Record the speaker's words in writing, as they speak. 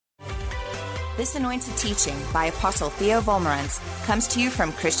This anointed teaching by Apostle Theo Volmarans comes to you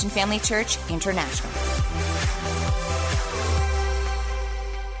from Christian Family Church International.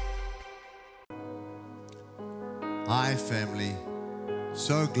 Hi, family.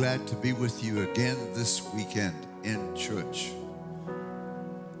 So glad to be with you again this weekend in church.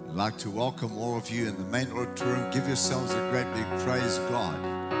 I'd like to welcome all of you in the main auditorium. Give yourselves a great big praise God.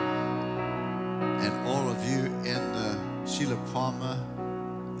 And all of you in the Sheila Palmer,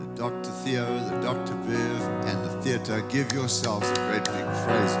 the Dr. Theo, the Dr. Viv, and the theater, give yourselves a great big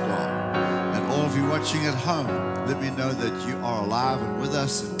praise God. And all of you watching at home, let me know that you are alive and with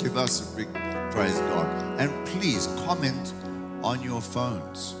us, and give us a big praise God. And please comment on your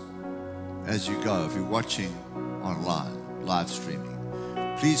phones as you go. If you're watching online, live streaming,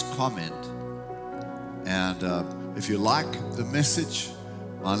 please comment. And if you like the message,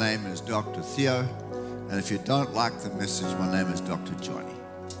 my name is Dr. Theo. And if you don't like the message, my name is Dr. Johnny.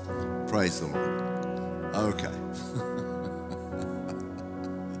 Praise the Lord. Okay.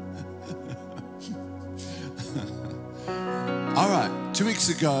 All right. 2 weeks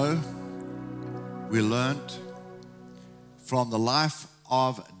ago, we learned from the life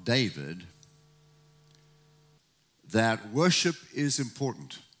of David that worship is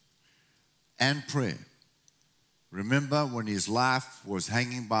important and prayer. Remember when his life was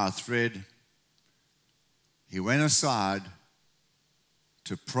hanging by a thread, he went aside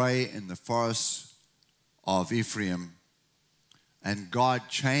to pray in the forest of Ephraim, and God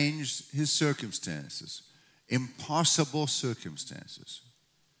changed his circumstances, impossible circumstances.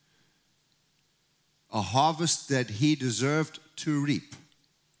 A harvest that he deserved to reap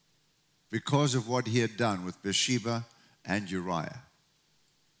because of what he had done with Bathsheba and Uriah.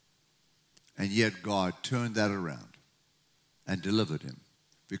 And yet God turned that around and delivered him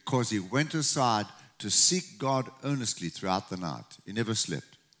because he went aside to seek God earnestly throughout the night. He never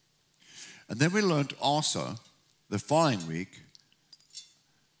slept. And then we learned also the following week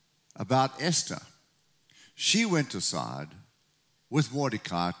about Esther. She went aside with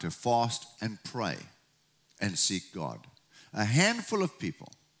Mordecai to fast and pray and seek God. A handful of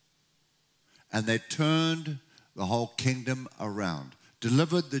people. And they turned the whole kingdom around,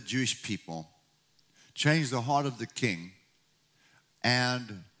 delivered the Jewish people, changed the heart of the king,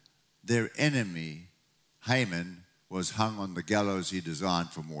 and their enemy, Haman, was hung on the gallows he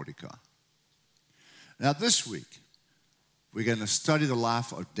designed for Mordecai. Now this week, we're going to study the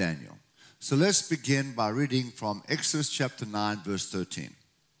life of Daniel. So let's begin by reading from Exodus chapter 9, verse 13.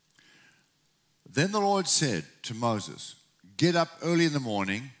 Then the Lord said to Moses, "Get up early in the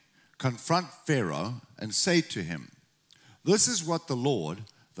morning, confront Pharaoh, and say to him, 'This is what the Lord,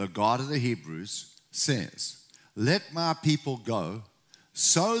 the God of the Hebrews, says. Let my people go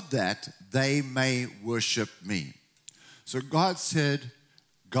so that they may worship me.'" So God said,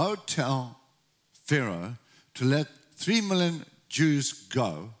 "Go tell Pharaoh to let 3 million Jews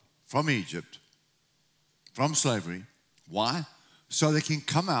go from Egypt, from slavery." Why? So they can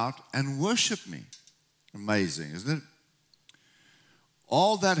come out and worship me. Amazing, isn't it?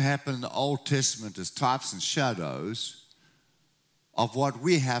 All that happened in the Old Testament is types and shadows of what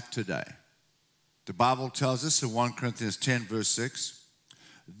we have today. The Bible tells us in 1 Corinthians 10, verse 6,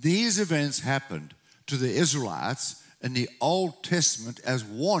 these events happened to the Israelites in the Old Testament as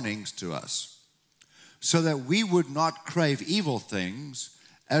warnings to us, so that we would not crave evil things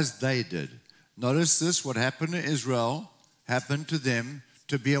as they did. Notice this, what happened to Israel happened to them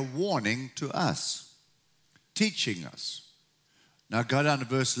to be a warning to us, teaching us. Now go down to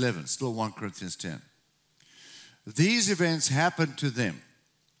verse 11, still 1 Corinthians 10. These events happened to them,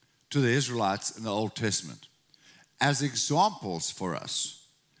 to the Israelites in the Old Testament, as examples for us.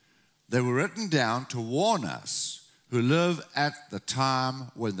 They were written down to warn us who live at the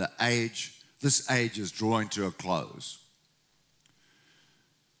time when this age is drawing to a close.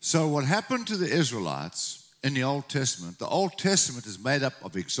 So what happened to the Israelites in the Old Testament is made up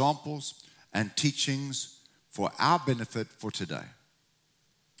of examples and teachings for our benefit for today.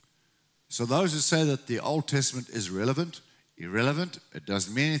 So those who say that the Old Testament is irrelevant, it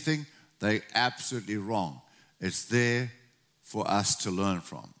doesn't mean anything, they're absolutely wrong. It's there for us to learn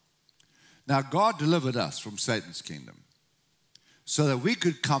from. Now, God delivered us from Satan's kingdom so that we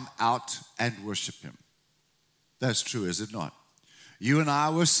could come out and worship him. That's true, is it not? You and I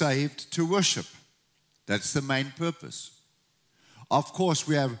were saved to worship. That's the main purpose. Of course,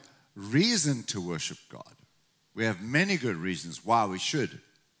 we have reason to worship God. We have many good reasons why we should.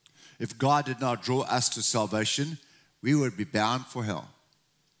 If God did not draw us to salvation, we would be bound for hell.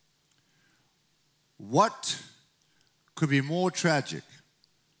 What could be more tragic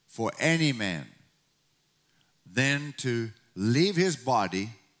for any man than to leave his body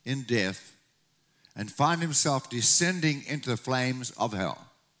in death and find himself descending into the flames of hell,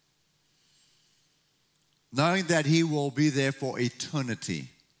 knowing that he will be there for eternity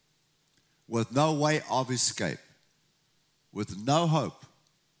with no way of escape, with no hope,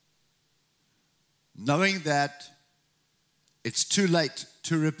 knowing that it's too late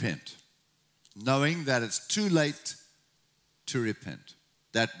to repent, knowing that it's too late to repent,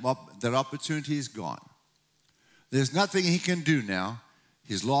 that opportunity is gone. There's nothing he can do now.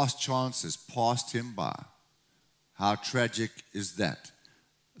 His last chance has passed him by. How tragic is that?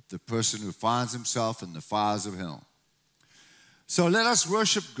 The person who finds himself in the fires of hell. So let us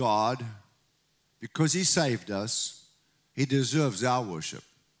worship God because he saved us. He deserves our worship.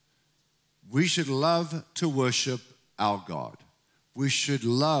 We should love to worship our God. We should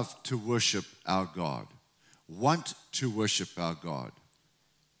love to worship our God. Want to worship our God.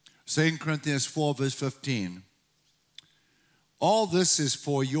 2 Corinthians 4 verse 15. All this is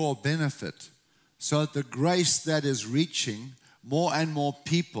for your benefit, so that the grace that is reaching more and more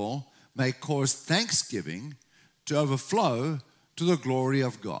people may cause thanksgiving to overflow to the glory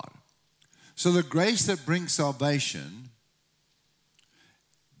of God. So the grace that brings salvation,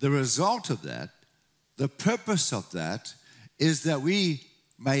 the result of that, the purpose of that is that we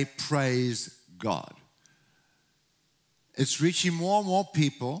may praise God. It's reaching more and more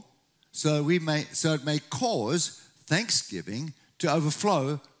people, so it may cause thanksgiving to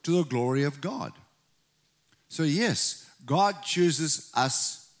overflow to the glory of God. So yes, God chooses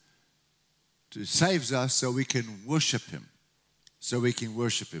us, saves us so we can worship him.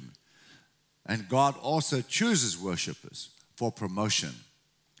 And God also chooses worshipers for promotion.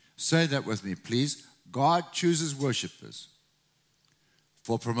 Say that with me, please. God chooses worshipers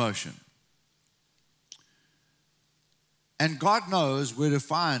for promotion. And God knows where to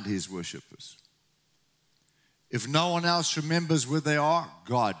find his worshipers. If no one else remembers where they are,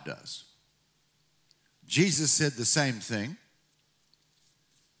 God does. Jesus said the same thing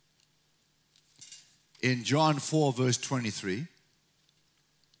in John 4 verse 23.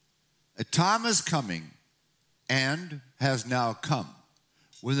 A time is coming and has now come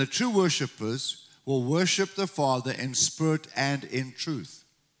when the true worshipers will worship the Father in spirit and in truth.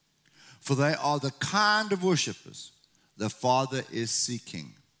 For they are the kind of worshipers the Father is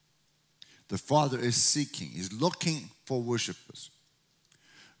seeking. The Father is seeking. He's looking for worshipers.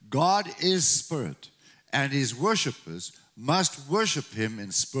 God is spirit, and his worshipers must worship him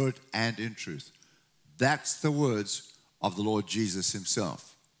in spirit and in truth. That's the words of the Lord Jesus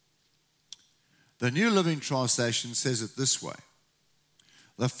himself. The New Living Translation says it this way.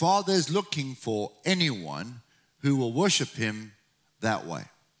 The Father is looking for anyone who will worship him that way.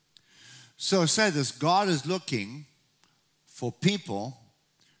 So say this, God is looking for people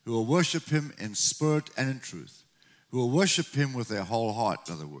who will worship him in spirit and in truth, who will worship him with their whole heart,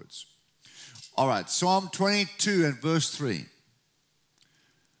 in other words. All right, Psalm 22 and verse 3.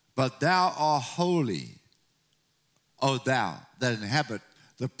 But thou art holy, O thou that inhabit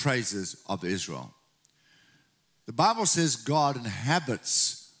the praises of Israel. The Bible says God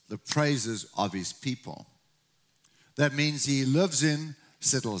inhabits the praises of his people. That means he lives in,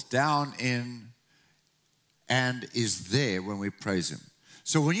 settles down in, and is there when we praise him.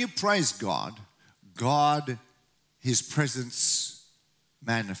 So when you praise God, his presence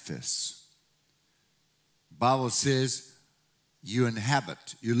manifests. The Bible says you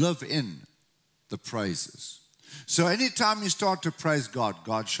inhabit, you live in the praises. So anytime you start to praise God,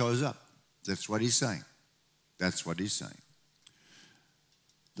 God shows up. That's what he's saying. That's what he's saying.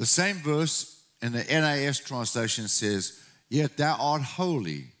 The same verse in the NAS translation says, yet thou art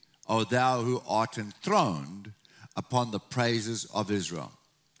holy, O thou who art enthroned upon the praises of Israel.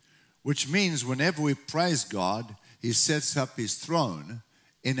 Which means whenever we praise God, he sets up his throne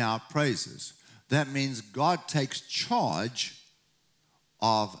in our praises. That means God takes charge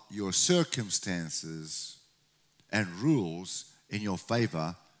of your circumstances and rules in your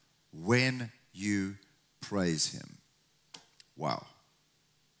favor when you praise him. Wow.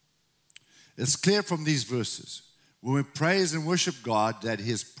 It's clear from these verses, when we praise and worship God, that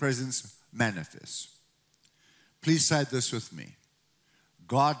his presence manifests. Please say this with me.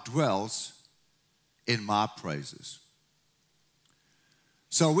 God dwells in my praises.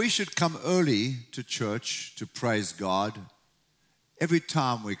 So we should come early to church to praise God. Every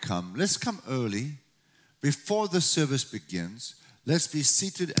time we come, let's come early. Before the service begins, let's be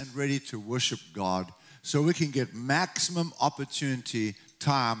seated and ready to worship God so we can get maximum opportunity,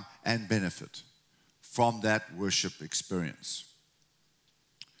 time, and benefit from that worship experience.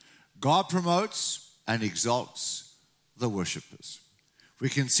 God promotes and exalts the worshipers. We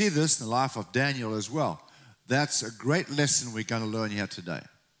can see this in the life of Daniel as well. That's a great lesson we're going to learn here today.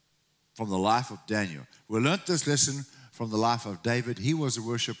 from the life of Daniel. We learned this lesson from the life of David. He was a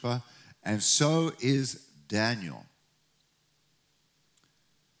worshiper, and so is Daniel.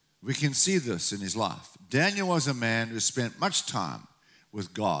 We can see this in his life. Daniel was a man who spent much time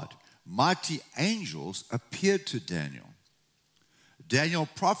with God. Mighty angels appeared to Daniel. Daniel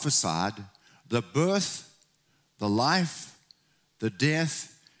prophesied the birth, the life, the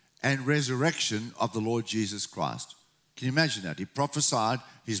death, and resurrection of the Lord Jesus Christ. Can you imagine that? He prophesied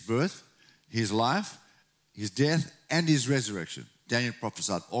his birth, his life, his death, and his resurrection. Daniel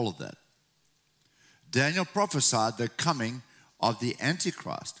prophesied all of that. Daniel prophesied the coming of the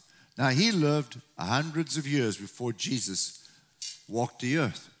Antichrist. Now, he lived hundreds of years before Jesus walked the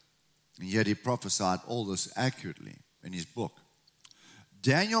earth, and yet he prophesied all this accurately in his book.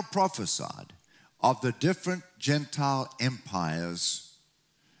 Daniel prophesied of the different Gentile empires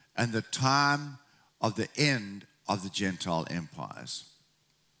and the time of the end of the Gentile empires,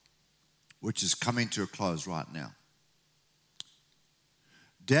 which is coming to a close right now.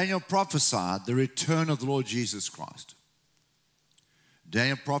 Daniel prophesied the return of the Lord Jesus Christ.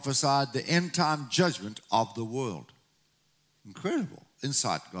 Daniel prophesied the end-time judgment of the world. Incredible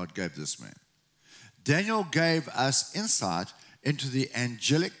insight God gave this man. Daniel gave us insight into the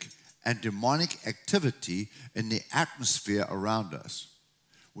angelic and demonic activity in the atmosphere around us.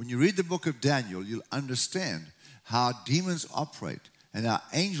 When you read the book of Daniel, you'll understand how demons operate and how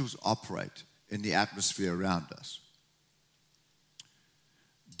angels operate in the atmosphere around us.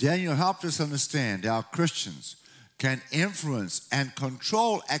 Daniel helped us understand how Christians can influence and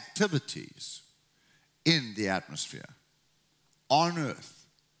control activities in the atmosphere on earth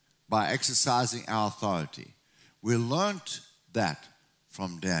by exercising our authority. We learned that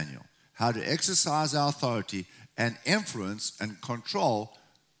from Daniel, how to exercise our authority and influence and control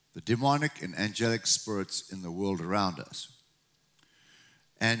the demonic and angelic spirits in the world around us.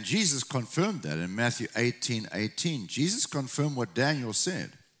 And Jesus confirmed that in Matthew 18:18. Jesus confirmed what Daniel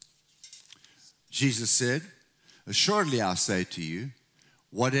said. Jesus said, "Assuredly I say to you,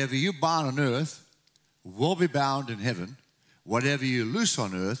 whatever you bind on earth will be bound in heaven. Whatever you loose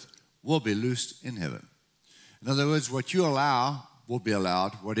on earth will be loosed in heaven." In other words, what you allow will be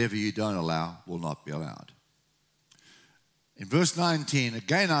allowed. Whatever you don't allow will not be allowed. In verse 19,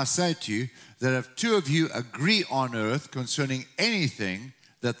 "Again I say to you that if two of you agree on earth concerning anything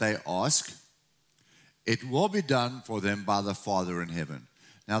that they ask, it will be done for them by the Father in heaven."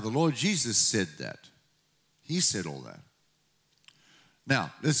 Now, the Lord Jesus said that. He said all that.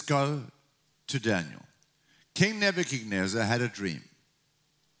 Now, let's go to Daniel. King Nebuchadnezzar had a dream.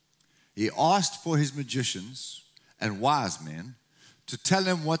 He asked for his magicians and wise men to tell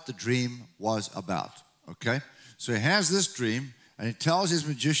him what the dream was about. Okay? So he has this dream, and he tells his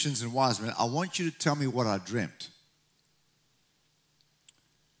magicians and wise men, "I want you to tell me what I dreamt.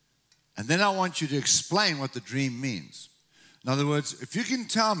 And then I want you to explain what the dream means." In other words, if you can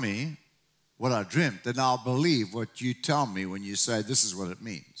tell me what I dreamt, then I'll believe what you tell me when you say this is what it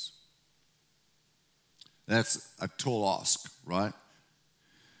means. That's a tall ask, right?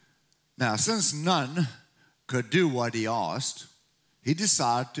 Now, since none could do what he asked, he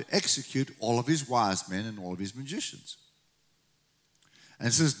decided to execute all of his wise men and all of his magicians.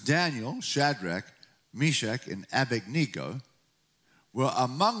 And since Daniel, Shadrach, Meshach, and Abednego were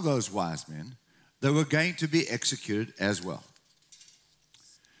among those wise men, they were going to be executed as well.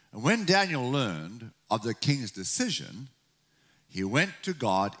 And when Daniel learned of the king's decision, he went to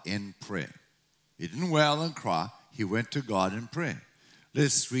God in prayer. He didn't wail and cry. He went to God in prayer.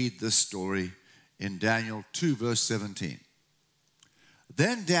 Let's read this story in Daniel 2, verse 17.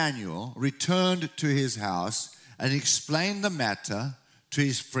 "Then Daniel returned to his house and explained the matter to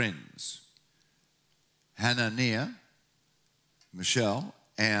his friends, Hananiah, Mishael,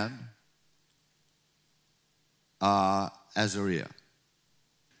 and Azariah.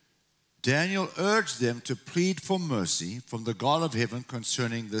 Daniel urged them to plead for mercy from the God of heaven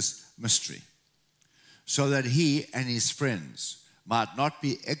concerning this mystery, so that he and his friends might not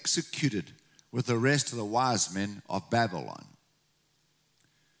be executed with the rest of the wise men of Babylon.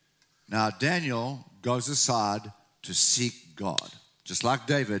 Now Daniel goes aside to seek God, just like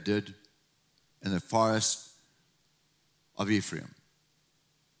David did in the forest of Ephraim.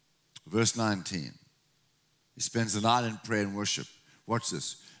 Verse 19. He spends the night in prayer and worship. Watch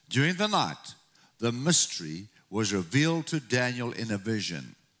this. During the night, the mystery was revealed to Daniel in a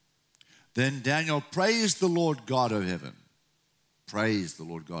vision. Then Daniel praised the Lord God of heaven. Praised the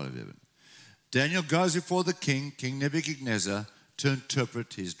Lord God of heaven. Daniel goes before the king, King Nebuchadnezzar, to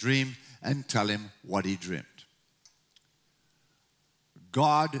interpret his dream and tell him what he dreamt.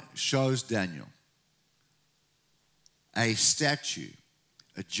 God shows Daniel a statue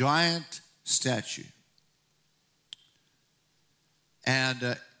a giant statue.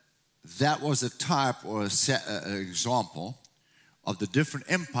 And that was a type or an example of the different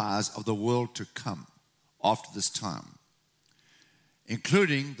empires of the world to come after this time,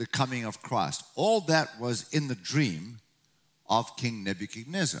 including the coming of Christ. All that was in the dream of King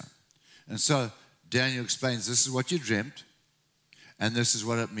Nebuchadnezzar. And so Daniel explains, this is what you dreamt, and this is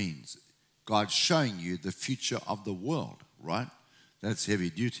what it means. God's showing you the future of the world, right? That's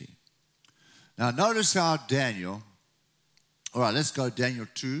heavy duty. Now notice how Daniel, all right, let's go Daniel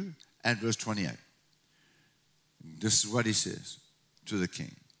 2 and verse 28. This is what he says to the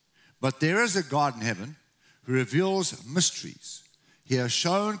king. But there is a God in heaven who reveals mysteries. He has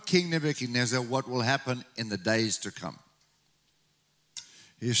shown King Nebuchadnezzar what will happen in the days to come.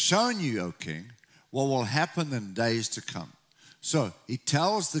 He has shown you, O king, what will happen in the days to come. So he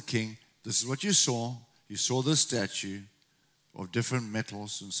tells the king, this is what you saw. You saw this statue of different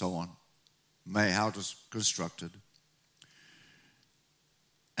metals and so on, how it was constructed.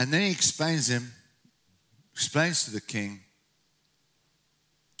 And then he explains to the king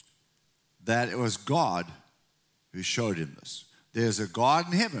that it was God who showed him this. There's a God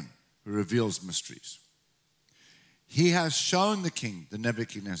in heaven who reveals mysteries. He has shown the king, the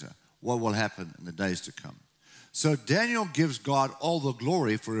Nebuchadnezzar, what will happen in the days to come. So Daniel gives God all the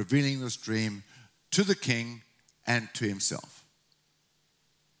glory for revealing this dream to the king and to himself.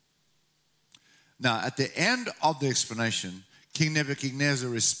 Now, at the end of the explanation, King Nebuchadnezzar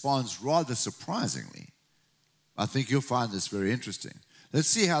responds rather surprisingly. I think you'll find this very interesting. Let's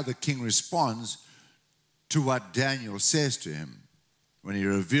see how the king responds to what Daniel says to him when he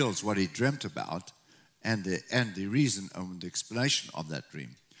reveals what he dreamt about and the reason and the explanation of that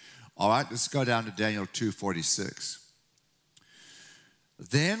dream. All right, let's go down to Daniel 2:46.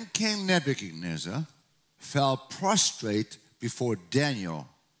 Then King Nebuchadnezzar fell prostrate before Daniel.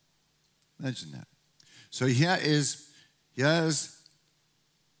 Imagine that. So here's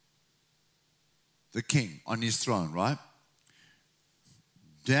the king on his throne, right?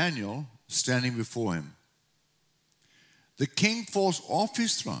 Daniel standing before him. The king falls off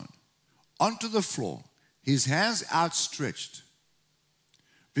his throne onto the floor, his hands outstretched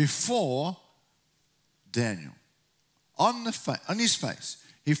before Daniel. On his face.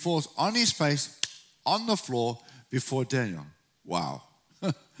 He falls on his face on the floor before Daniel. Wow.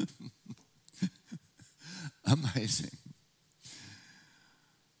 Amazing.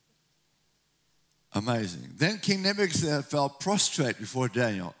 Amazing. Then King Nebuchadnezzar fell prostrate before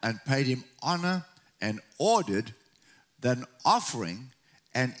Daniel and paid him honor and ordered that an offering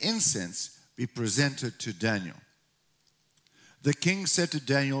and incense be presented to Daniel. The king said to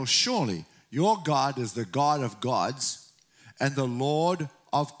Daniel, surely your God is the God of gods and the Lord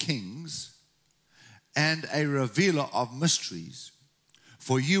of kings and a revealer of mysteries,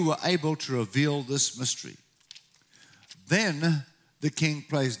 for you were able to reveal this mystery. Then the king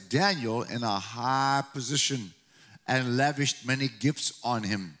placed Daniel in a high position and lavished many gifts on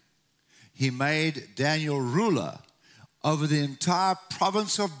him. He made Daniel ruler over the entire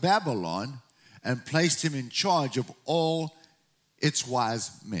province of Babylon and placed him in charge of all its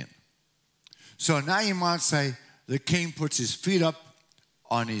wise men. So now you might say the king puts his feet up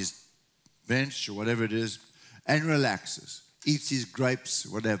on his bench or whatever it is and relaxes, eats his grapes,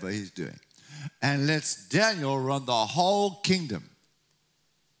 whatever he's doing, and lets Daniel run the whole kingdom.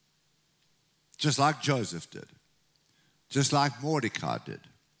 Just like Joseph did. Just like Mordecai did.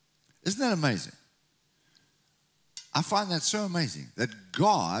 Isn't that amazing? I find that so amazing that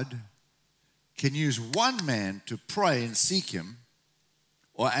God can use one man to pray and seek him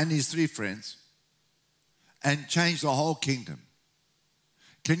and his three friends and change the whole kingdom.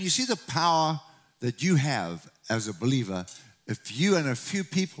 Can you see the power that you have as a believer if you and a few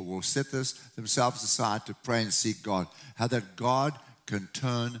people will set themselves aside to pray and seek God? How that God can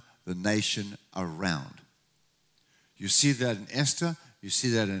turn the nation around. You see that in Esther, you see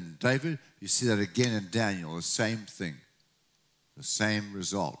that in David, you see that again in Daniel, the same thing, the same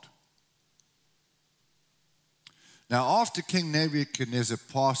result. Now, after King Nebuchadnezzar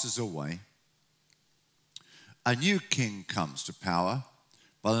passes away, a new king comes to power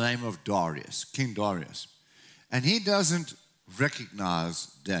by the name of Darius, King Darius. And he doesn't recognize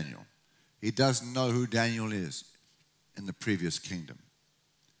Daniel. He doesn't know who Daniel is in the previous kingdom.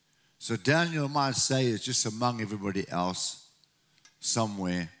 So Daniel might say is just among everybody else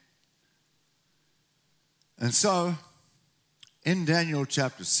somewhere. And so in Daniel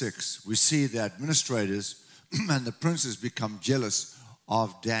chapter 6, we see the administrators and the princes become jealous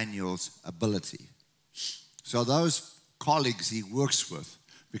of Daniel's ability. So those colleagues he works with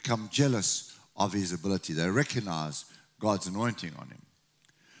become jealous of his ability. They recognize God's anointing on him.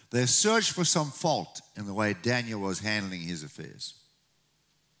 They searched for some fault in the way Daniel was handling his affairs.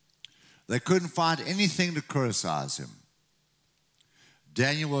 They couldn't find anything to criticize him.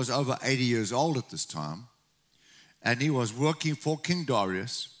 Daniel was over 80 years old at this time, and he was working for King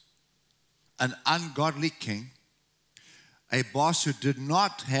Darius, an ungodly king, a boss who did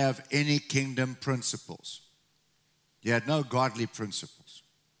not have any kingdom principles. He had no godly principles.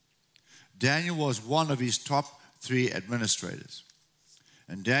 Daniel was one of his top 3 administrators.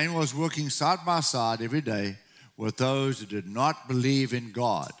 And Daniel was working side by side every day with those who did not believe in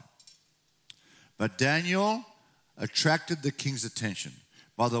God. But Daniel attracted the king's attention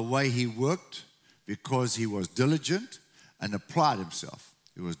by the way he worked, because he was diligent and applied himself.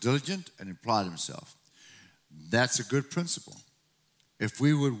 He was diligent and applied himself. That's a good principle. If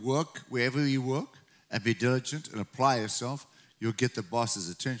we would work wherever you work and be diligent and apply yourself, you'll get the boss's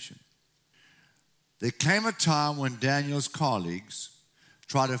attention. There came a time when Daniel's colleagues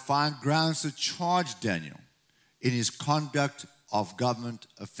tried to find grounds to charge Daniel in his conduct of government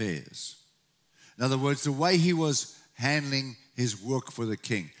affairs. In other words, the way he was handling his work for the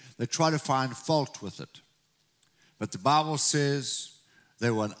king. They tried to find fault with it. But the Bible says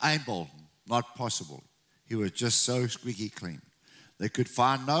they were unable, not possible. He was just so squeaky clean. They could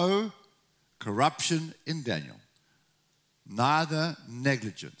find no corruption in Daniel, neither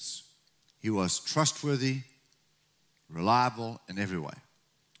negligence. He was trustworthy, reliable in every way.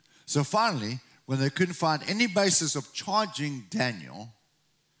 So finally, when they couldn't find any basis of charging Daniel,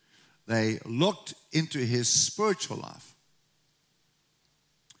 they looked into his spiritual life.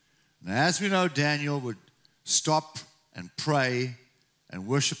 Now, as we know, Daniel would stop and pray and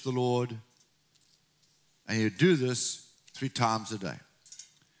worship the Lord, and he would do this 3 times a day.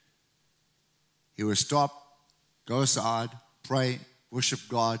 He would stop, go aside, pray, worship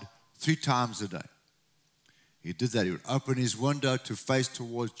God 3 times a day. He did that. He would open his window to face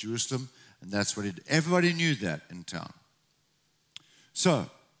towards Jerusalem, and that's what he did. Everybody knew that in town. So,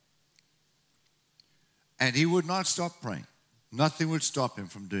 and he would not stop praying. Nothing would stop him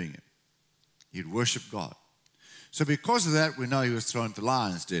from doing it. He'd worship God. So because of that, we know he was thrown into the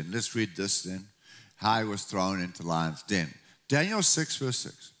lion's den. Let's read this then, how he was thrown into the lion's den. Daniel 6, verse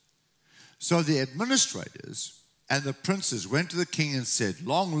 6. So the administrators and the princes went to the king and said,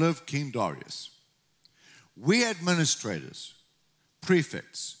 "Long live King Darius. We administrators,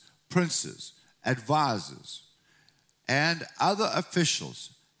 prefects, princes, advisors, and other officials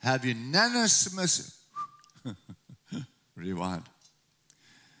have unanimously..." Rewind.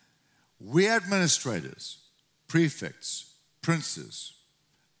 We administrators, prefects, princes,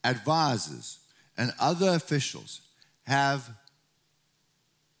 advisors, and other officials have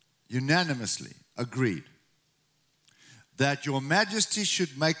unanimously agreed that your majesty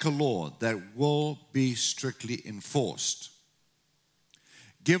should make a law that will be strictly enforced.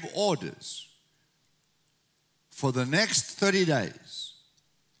 Give orders for the next 30 days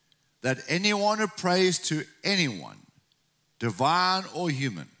that anyone who prays to anyone, divine or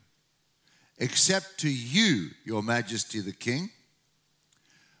human, except to you, your majesty the king,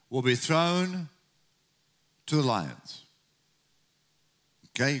 will be thrown to the lions.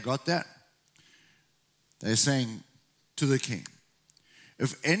 Okay, you got that? They're saying to the king,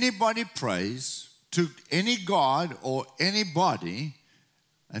 if anybody prays to any god or anybody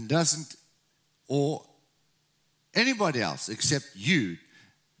and doesn't, or anybody else except you,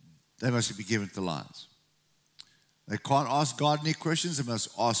 they must be given to the lions. They can't ask God any questions, they must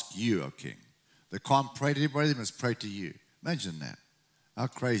ask you, O king. They can't pray to anybody, they must pray to you. Imagine that. How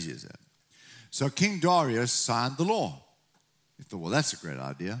crazy is that? So King Darius signed the law. He thought, well, that's a great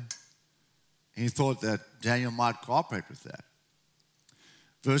idea. He thought that Daniel might cooperate with that.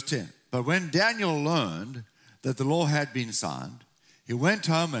 Verse 10, but when Daniel learned that the law had been signed, he went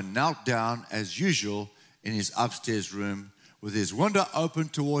home and knelt down as usual in his upstairs room with his window open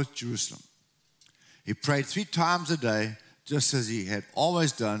towards Jerusalem. He prayed 3 times a day, just as he had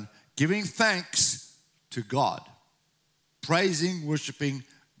always done, giving thanks to God, praising, worshiping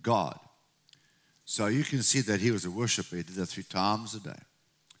God. So you can see that he was a worshiper. He did that 3 times a day.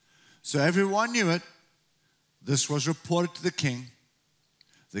 So everyone knew it. This was reported to the king.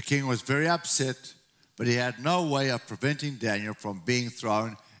 The king was very upset, but he had no way of preventing Daniel from being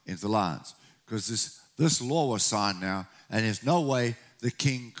thrown into the lions, because this law was signed now, and there's no way the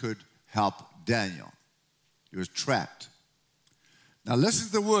king could help Daniel. He was trapped. Now listen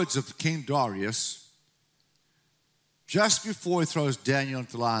to the words of King Darius just before he throws Daniel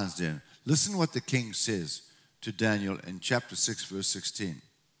into the lion's den. Listen what the king says to Daniel in chapter 6, verse 16.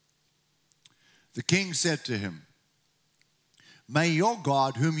 The king said to him, "May your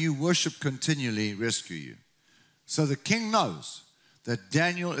God, whom you worship continually, rescue you." So the king knows that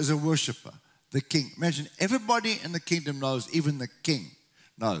Daniel is a worshiper. The king. Imagine everybody in the kingdom knows, even the king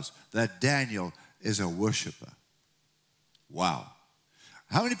knows, that Daniel is a worshiper. Wow.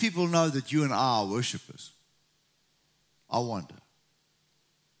 How many people know that you and I are worshipers? I wonder.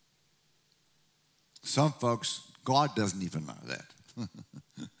 Some folks, God doesn't even know that.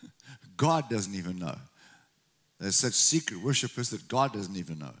 God doesn't even know. There's such secret worshipers that God doesn't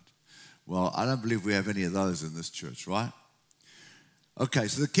even know it. Well, I don't believe we have any of those in this church, right? Okay,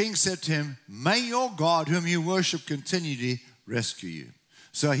 so the king said to him, may your God whom you worship continually rescue you.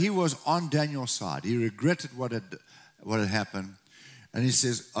 So he was on Daniel's side. He regretted what had happened. And he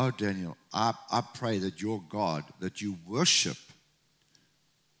says, oh, Daniel, I pray that your God that you worship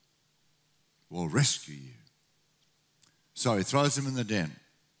will rescue you. So he throws him in the den.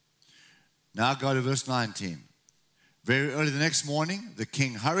 Now go to verse 19. Very early the next morning, the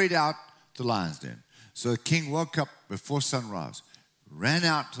king hurried out to the lion's den. So the king woke up before sunrise, ran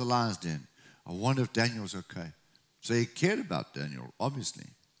out to the lion's den. I wonder if Daniel's okay. So he cared about Daniel, obviously.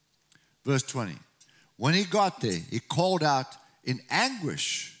 Verse 20. When he got there, he called out in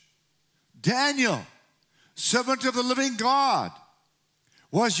anguish, Daniel, servant of the living God,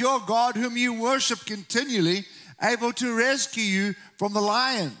 was your God whom you worship continually able to rescue you from the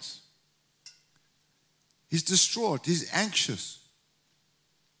lions? He's distraught. He's anxious.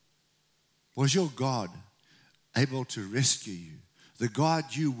 Was your God able to rescue you? The God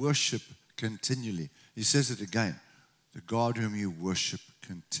you worship continually. He says it again. The God whom you worship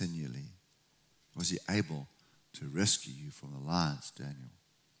continually. Was he able to rescue you from the lions, Daniel?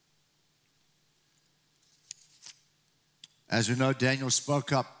 As we know, Daniel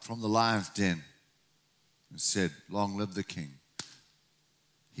spoke up from the lion's den and said, long live the king.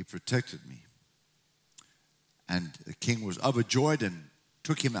 He protected me. And the king was overjoyed and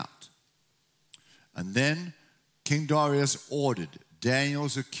took him out. And then King Darius ordered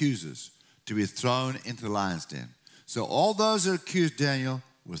Daniel's accusers to be thrown into the lion's den. So all those that accused Daniel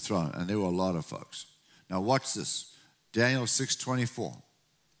were thrown, and there were a lot of folks. Now watch this. Daniel 6:24.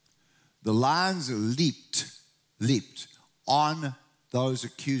 The lions leaped on those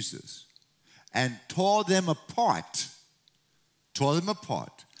accusers and tore them apart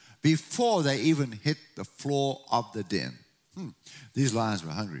before they even hit the floor of the den. These lions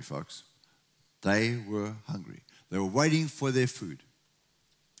were hungry, folks. They were hungry. They were waiting for their food.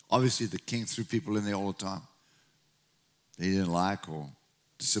 Obviously, the king threw people in there all the time. They didn't like or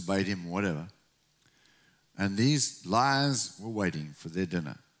disobeyed him or whatever. And these lions were waiting for their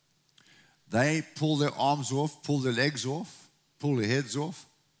dinner. They pulled their arms off, pulled their legs off, pulled their heads off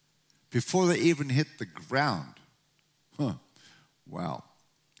before they even hit the ground. Wow.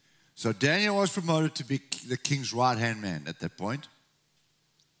 So Daniel was promoted to be the king's right-hand man at that point.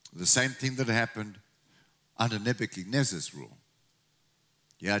 The same thing that happened under Nebuchadnezzar's rule.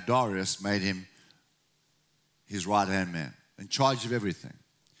 Yeah, Darius made him his right-hand man, in charge of everything.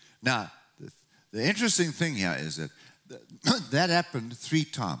 Now, the interesting thing here is that that happened 3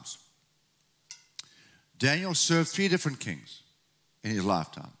 times. Daniel served 3 different kings in his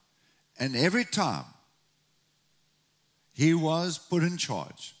lifetime. And every time, he was put in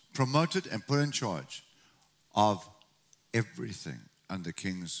charge, promoted and put in charge of everything under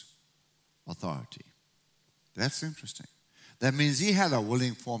king's authority. That's interesting. That means he had a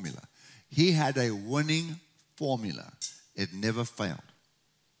winning formula. He had a winning formula. It never failed.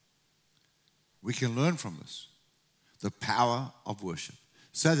 We can learn from this. The power of worship.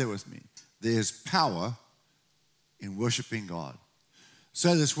 Say that with me. There's power in worshiping God.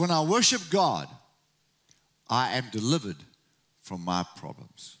 Say this, when I worship God, I am delivered from my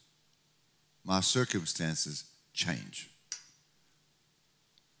problems. My circumstances change.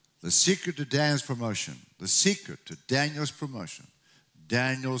 The secret to Daniel's promotion,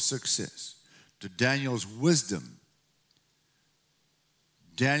 Daniel's success, to Daniel's wisdom.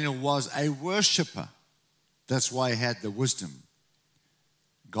 Daniel was a worshiper. That's why he had the wisdom.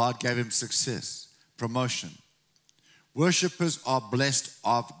 God gave him success, promotion. Worshippers are blessed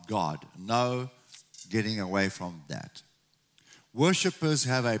of God. No getting away from that. Worshippers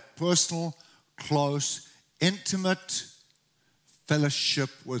have a personal, close, intimate fellowship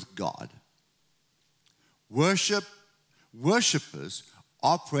with God. Worshippers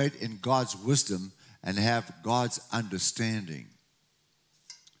operate in God's wisdom and have God's understanding.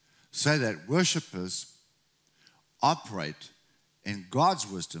 Say that worshippers operate in God's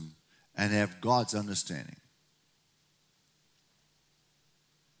wisdom and have God's understanding.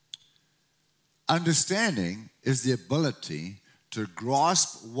 Understanding is the ability to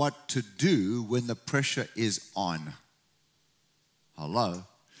grasp what to do when the pressure is on. Hello?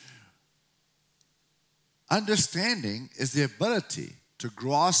 Understanding is the ability to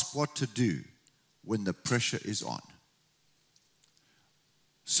grasp what to do when the pressure is on.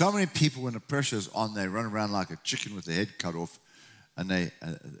 So many people, when the pressure is on, they run around like a chicken with their head cut off, and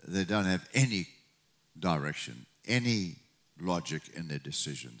they don't have any direction, any logic in their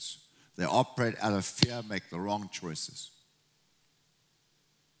decisions. They operate out of fear, make the wrong choices.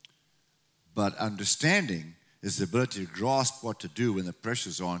 But understanding is the ability to grasp what to do when the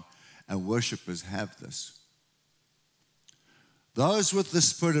pressure's on, and worshipers have this. Those with the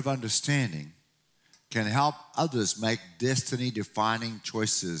spirit of understanding can help others make destiny-defining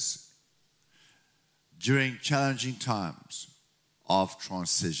choices during challenging times of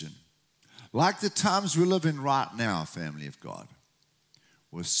transition. Like the times we live in right now, family of God,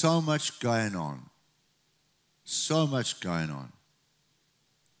 with so much going on, so much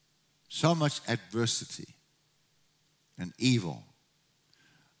adversity and evil.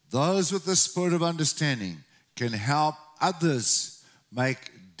 Those with the spirit of understanding can help others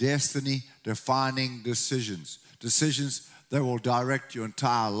make destiny-defining decisions that will direct your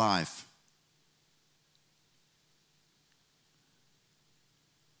entire life.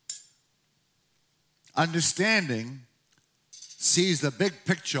 Understanding sees the big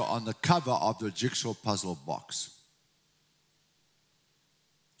picture on the cover of the jigsaw puzzle box.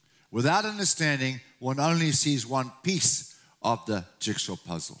 Without understanding, one only sees one piece of the jigsaw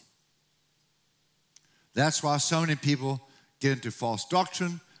puzzle. That's why so many people get into false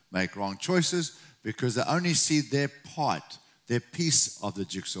doctrine, make wrong choices, because they only see their part, their piece of the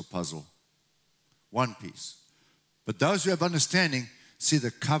jigsaw puzzle. One piece. But those who have understanding see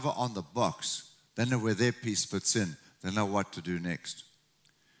the cover on the box. They know where their piece fits in. They know what to do next.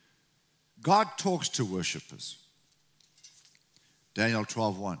 God talks to worshipers. Daniel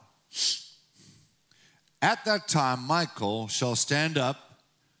 12:1. At that time, Michael shall stand up,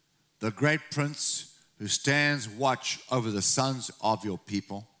 the great prince who stands watch over the sons of your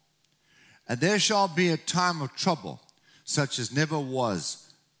people. And there shall be a time of trouble, such as never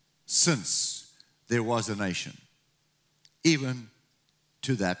was since there was a nation, even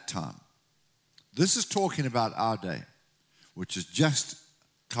to that time. This is talking about our day, which is just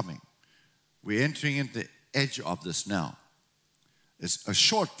coming. We're entering into the edge of this now. It's a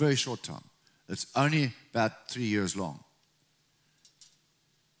short, very short time. It's only about 3 years long.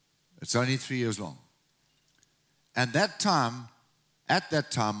 It's only 3 years long. And at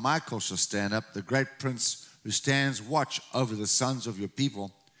that time, Michael shall stand up, the great prince who stands watch over the sons of your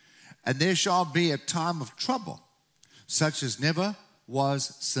people. And there shall be a time of trouble, such as never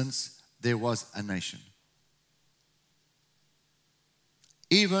was since there was a nation.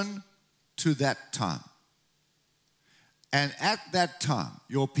 Even to that time. And at that time,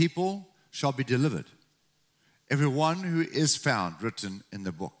 your people shall be delivered, everyone who is found written in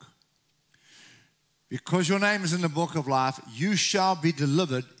the book. Because your name is in the book of life, you shall be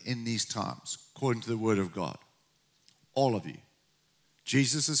delivered in these times, according to the word of God. All of you.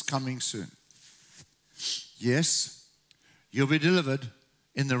 Jesus is coming soon. Yes, you'll be delivered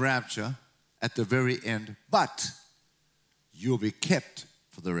in the rapture at the very end, but you'll be kept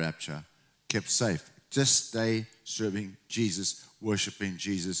for the rapture, kept safe. Just stay serving Jesus, worshiping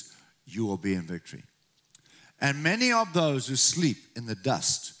Jesus. You will be in victory. And many of those who sleep in the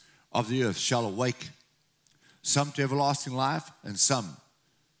dust of the earth shall awake, some to everlasting life and some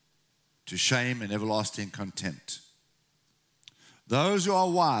to shame and everlasting contempt. Those who are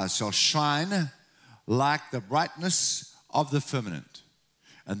wise shall shine like the brightness of the firmament,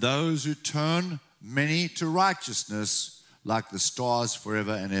 and those who turn many to righteousness like the stars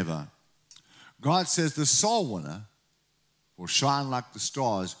forever and ever. God says the soul winner will shine like the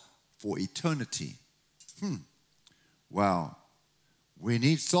stars for eternity. Wow. We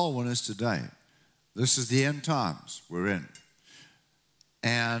need soul winners today. This is the end times we're in.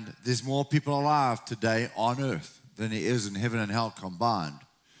 And there's more people alive today on earth than there is in heaven and hell combined.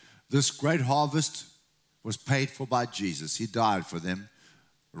 This great harvest was paid for by Jesus. He died for them.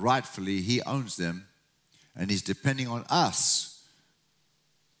 Rightfully, He owns them. And He's depending on us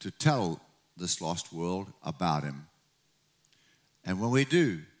to tell this lost world about Him. And when we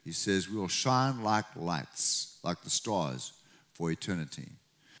do, He says we will shine like lights, like the stars, for eternity.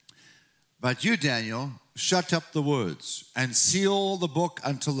 But you, Daniel, shut up the words and seal the book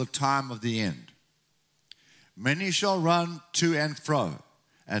until the time of the end. Many shall run to and fro,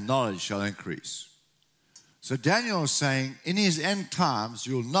 and knowledge shall increase. So Daniel is saying, in his end times,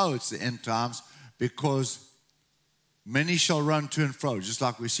 you'll know it's the end times because many shall run to and fro, just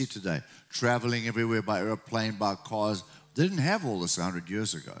like we see today, traveling everywhere by airplane, by cars. They didn't have all this 100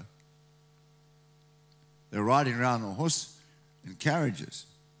 years ago. They're riding around on horse and carriages.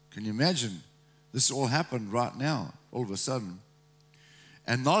 Can you imagine This all happened right now, all of a sudden.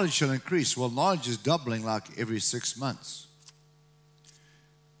 And knowledge shall increase. Well, knowledge is doubling like every 6 months.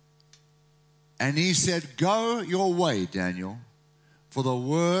 And he said, go your way, Daniel, for the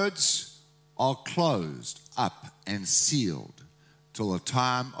words are closed up and sealed till the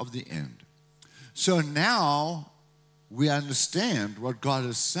time of the end. So now we understand what God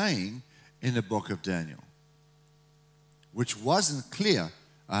is saying in the book of Daniel, which wasn't clear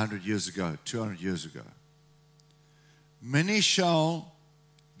 100 years ago, 200 years ago. Many shall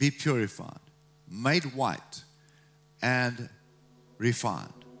be purified, made white, and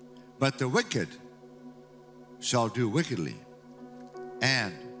refined. But the wicked shall do wickedly,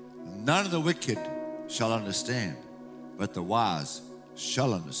 and none of the wicked shall understand, but the wise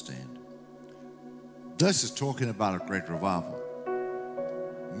shall understand. This is talking about a great revival.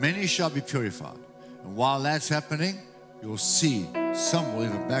 Many shall be purified. And while that's happening, you'll see some will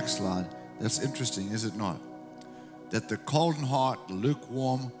even backslide. That's interesting, is it not? That the cold in heart, the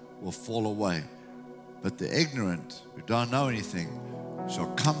lukewarm, will fall away. But the ignorant, who don't know anything, shall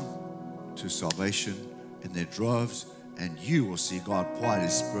come to salvation in their droves, and you will see God pour out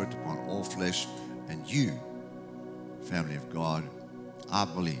His Spirit upon all flesh, and you, family of God, I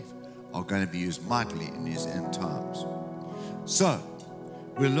believe, are going to be used mightily in these end times. So,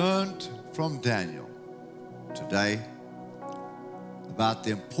 we learned from Daniel today about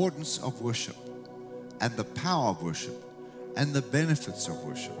the importance of worship and the power of worship and the benefits of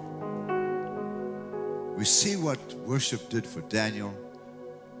worship. We see what worship did for Daniel,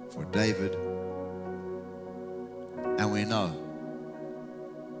 for David, and we know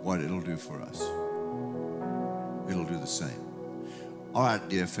what it'll do for us. It'll do the same. All right,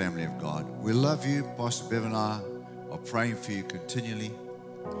 dear family of God, we love you. Pastor Bev and I are praying for you continually.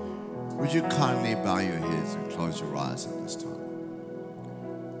 Would you kindly bow your heads and close your eyes at this time?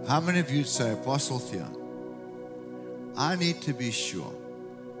 How many of you say, Apostle Theo, I need to be sure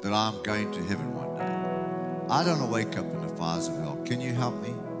that I'm going to heaven one day. I don't want to wake up in the fires of hell. Can you help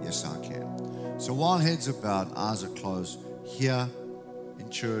me? Yes, I can. So while heads are bowed, eyes are closed, here in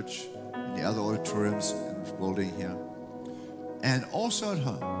church, in the other auditoriums in this building here, and also at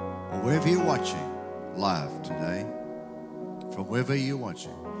home, or wherever you're watching live today, from wherever you're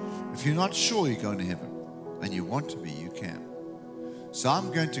watching. If you're not sure you're going to heaven, and you want to be, you can. So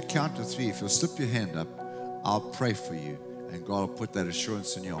I'm going to count to 3. If you'll slip your hand up, I'll pray for you, and God will put that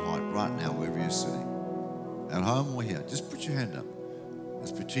assurance in your heart right now, wherever you're sitting. At home or here, just put your hand up.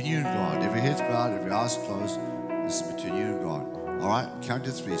 It's between you and God. Every head's bowed, every eye's closed. This is between you and God. All right, count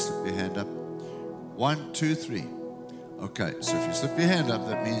to 3. Slip your hand up. 1, 2, 3. Okay, so if you slip your hand up,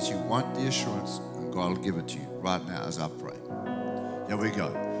 that means you want the assurance, and God will give it to you right now as I pray. Here we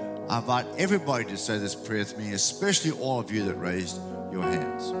go. I invite everybody to say this prayer with me, especially all of you that raised your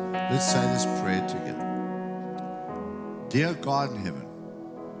hands. Let's say this prayer together. Dear God in heaven,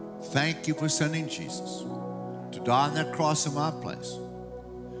 thank you for sending Jesus to die on that cross in my place.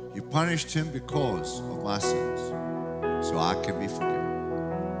 You punished him because of my sins, so I can be forgiven.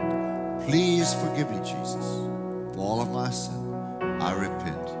 Please forgive me, Jesus, for all of my sin. I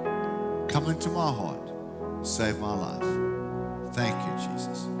repent. Come into my heart. Save my life. Thank you,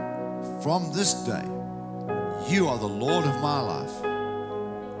 Jesus. From this day, you are the Lord of my life,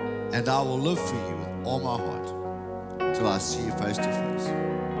 and I will live for you with all my heart till I see you face to face.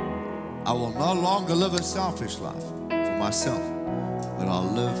 I will no longer live a selfish life for myself, but I'll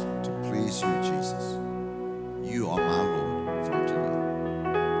live to please you, Jesus. You are my Lord from today.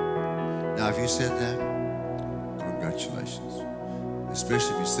 Now, if you said that, congratulations,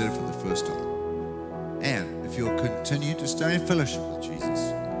 especially if you said it for the first time. And if you'll continue to stay in fellowship with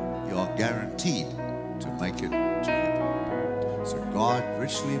Jesus, you are guaranteed to make it to heaven. So God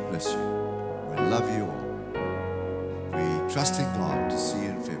richly bless you. We love you all. We trust in God to see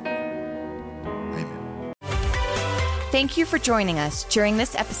you in February. Amen. Thank you for joining us during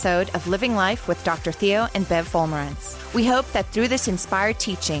this episode of Living Life with Dr. Theo and Bev Vollmerans. We hope that through this inspired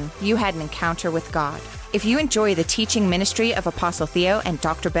teaching, you had an encounter with God. If you enjoy the teaching ministry of Apostle Theo and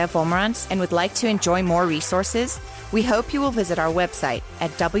Dr. Bev Vollmerans and would like to enjoy more resources, we hope you will visit our website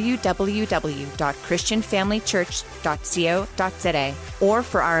at www.christianfamilychurch.co.za, or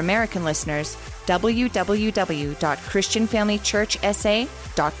for our American listeners,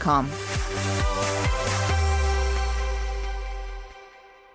 www.christianfamilychurchsa.com.